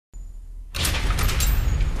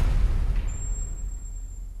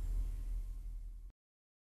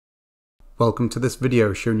Welcome to this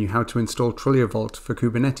video showing you how to install Trilio Vault for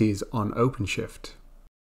Kubernetes on OpenShift.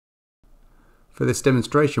 For this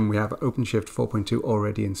demonstration we have OpenShift 4.2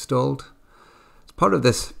 already installed. As part of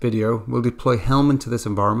this video we'll deploy Helm into this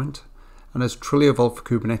environment, and as Trilio Vault for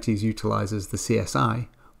Kubernetes utilizes the CSI,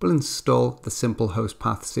 we'll install the simple host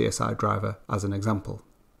path CSI driver as an example.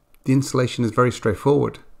 The installation is very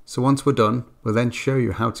straightforward, so once we're done we'll then show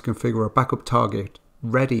you how to configure a backup target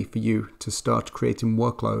ready for you to start creating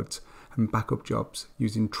workloads and backup jobs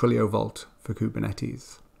using Trilio Vault for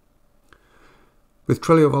Kubernetes. With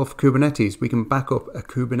Trilio Vault for Kubernetes, we can back up a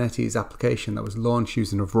Kubernetes application that was launched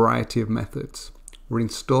using a variety of methods. We're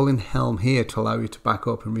installing Helm here to allow you to back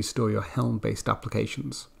up and restore your Helm-based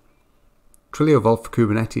applications. Trilio Vault for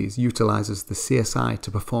Kubernetes utilizes the CSI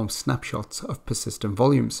to perform snapshots of persistent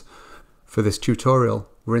volumes. For this tutorial,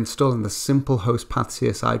 we're installing the simple host path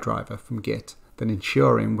CSI driver from Git, then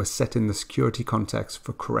ensuring we're setting the security context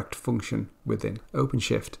for correct function within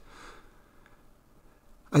OpenShift.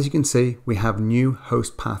 As you can see, we have new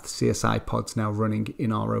host path CSI pods now running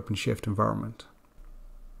in our OpenShift environment.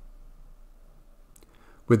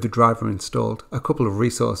 With the driver installed, a couple of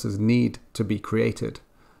resources need to be created: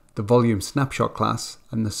 the volume snapshot class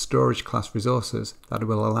and the storage class resources that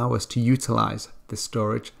will allow us to utilize this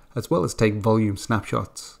storage as well as take volume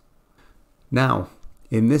snapshots. Now,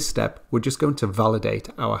 in this step, we're just going to validate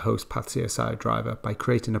our host path CSI driver by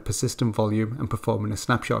creating a persistent volume and performing a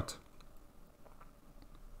snapshot.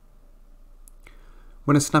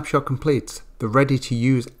 When a snapshot completes, the ready to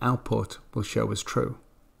use output will show as true.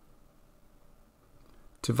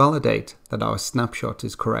 To validate that our snapshot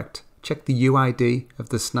is correct, check the UID of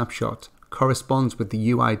the snapshot corresponds with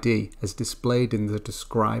the UID as displayed in the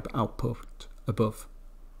describe output above.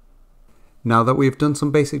 Now that we have done some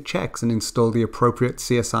basic checks and installed the appropriate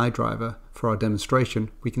CSI driver for our demonstration,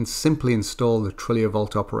 we can simply install the Trilio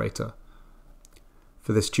Vault operator.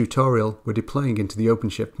 For this tutorial, we're deploying into the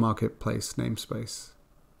OpenShift Marketplace namespace.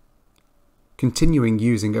 Continuing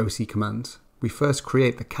using OC commands, we first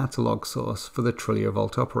create the catalog source for the Trilio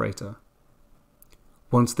Vault operator.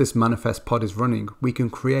 Once this manifest pod is running, we can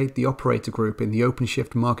create the operator group in the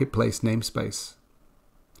OpenShift Marketplace namespace.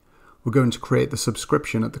 We're going to create the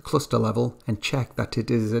subscription at the cluster level and check that it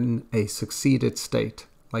is in a succeeded state,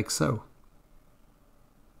 like so.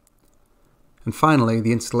 And finally,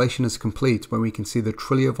 the installation is complete when we can see the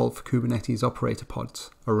Trilio Vault for Kubernetes operator pods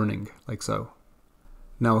are running, like so.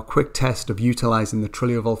 Now a quick test of utilizing the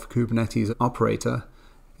Trilio Vault for Kubernetes operator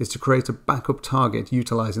is to create a backup target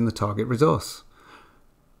utilizing the target resource.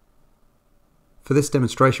 For this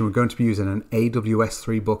demonstration, we're going to be using an AWS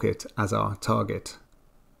 3 bucket as our target.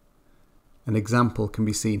 An example can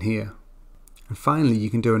be seen here. And finally, you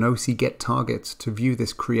can do an OC get targets to view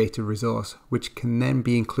this created resource, which can then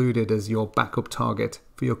be included as your backup target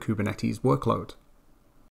for your Kubernetes workload.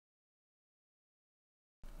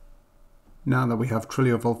 Now that we have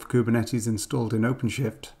Trilio Vault for Kubernetes installed in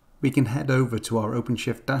OpenShift, we can head over to our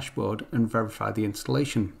OpenShift dashboard and verify the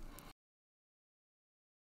installation.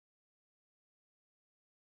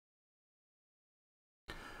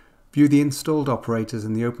 View the installed operators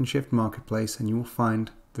in the OpenShift Marketplace and you will find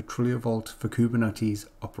the Trilio Vault for Kubernetes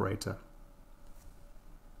operator.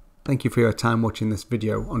 Thank you for your time watching this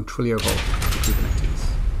video on Trilio Vault for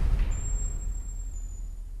Kubernetes.